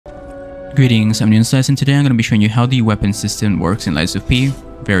Greetings, I'm Neowiz, and today I'm going to be showing you how the weapon system works in liesofp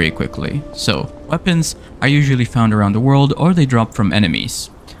very quickly. So, weapons are usually found around the world, or they drop from enemies,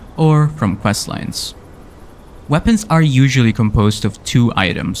 or from questlines. Weapons are usually composed of two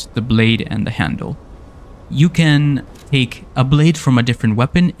items, the blade and the handle. You can take a blade from a different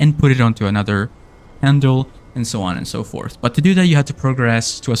weapon and put it onto another handle, and so on and so forth. But to do that, you have to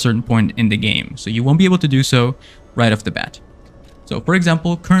progress to a certain point in the game, so you won't be able to do so right off the bat. So for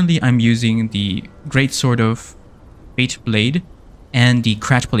example, currently I'm using the Greatsword of Fate blade and the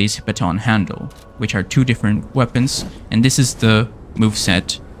Police baton handle, which are two different weapons, and this is the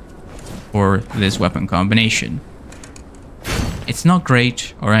moveset for this weapon combination. It's not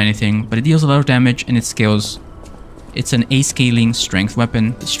great or anything, but it deals a lot of damage and it scales. It's an A-scaling strength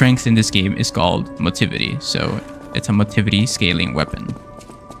weapon. The strength in this game is called motivity, so it's a motivity scaling weapon.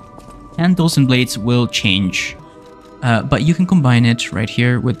 Handles and blades will change, but you can combine it right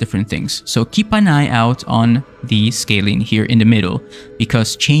here with different things. So keep an eye out on the scaling here in the middle,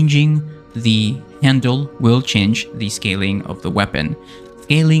 because changing the handle will change the scaling of the weapon.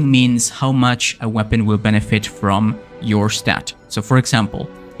 Scaling means how much a weapon will benefit from your stat. So for example,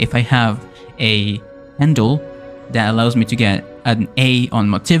 if I have a handle that allows me to get an A on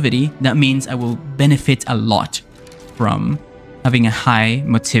motivity, that means I will benefit a lot from having a high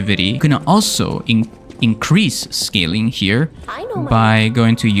motivity. You can also increase scaling here by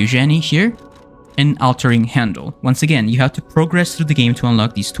going to Eugenie here and altering handle. Once again, you have to progress through the game to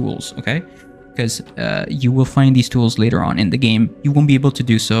unlock these tools, okay? Because you will find these tools later on in the game. You won't be able to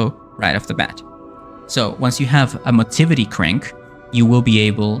do so right off the bat. So once you have a motivity crank, you will be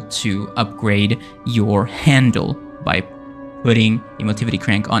able to upgrade your handle by putting a motivity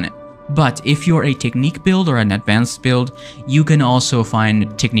crank on it. But if you're a technique build or an advanced build, you can also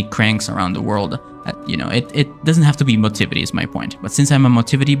find technique cranks around the world. You know, it doesn't have to be motivity is my point. But since I'm a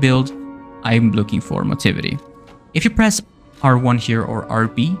motivity build, I'm looking for motivity. If you press R1 here or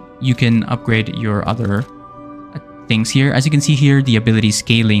RB, you can upgrade your other things here. As you can see here, the ability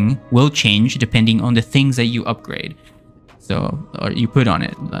scaling will change depending on the things that you upgrade. So, or you put on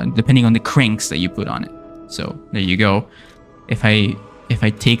it, depending on the cranks that you put on it. So there you go. If I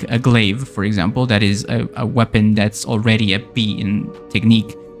take a glaive, for example, that is a weapon that's already a B in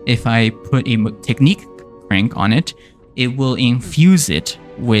technique. If I put a technique crank on it, it will infuse it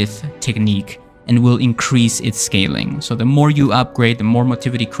with technique and will increase its scaling. So the more you upgrade, the more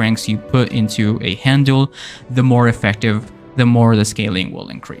motivity cranks you put into a handle, the more effective, the more the scaling will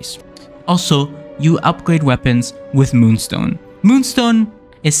increase. Also, you upgrade weapons with Moonstone. Moonstone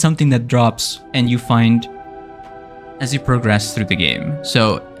is something that drops and you find as you progress through the game.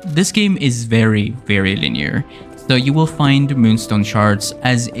 So this game is very, very linear. So you will find Moonstone shards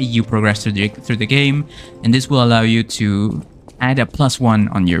as you progress through the game, and this will allow you to add a +1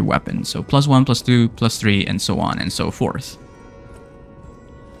 on your weapon. So +1, +2, +3, and so on and so forth.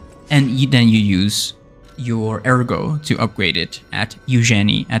 And then you use your Ergo to upgrade it at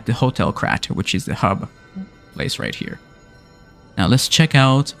Eugenie at the Hotel Krat, which is the hub place right here. Now let's check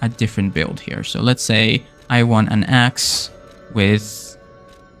out a different build here. So let's say I want an axe with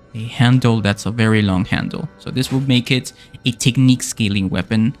a handle that's a very long handle. So this will make it a technique scaling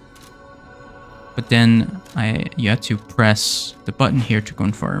weapon. But then you have to press the button here to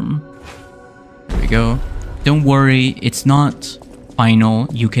confirm. There we go. Don't worry, it's not final.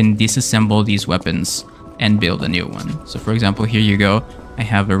 You can disassemble these weapons and build a new one. So for example, here you go. I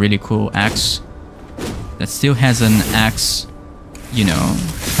have a really cool axe that still has an axe, you know,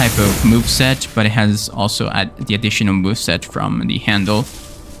 type of moveset, but it has also the additional moveset from the handle.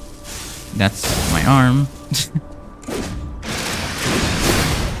 That's my arm.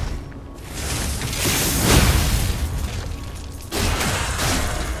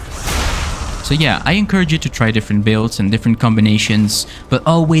 So yeah, I encourage you to try different builds and different combinations, but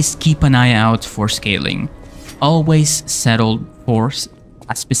always keep an eye out for scaling. Always settle for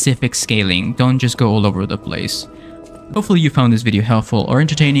a specific scaling. Don't just go all over the place. Hopefully you found this video helpful or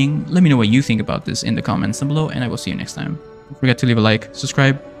entertaining. Let me know what you think about this in the comments down below, and I will see you next time. Don't forget to leave a like,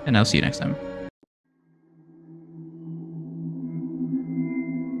 subscribe, and I'll see you next time.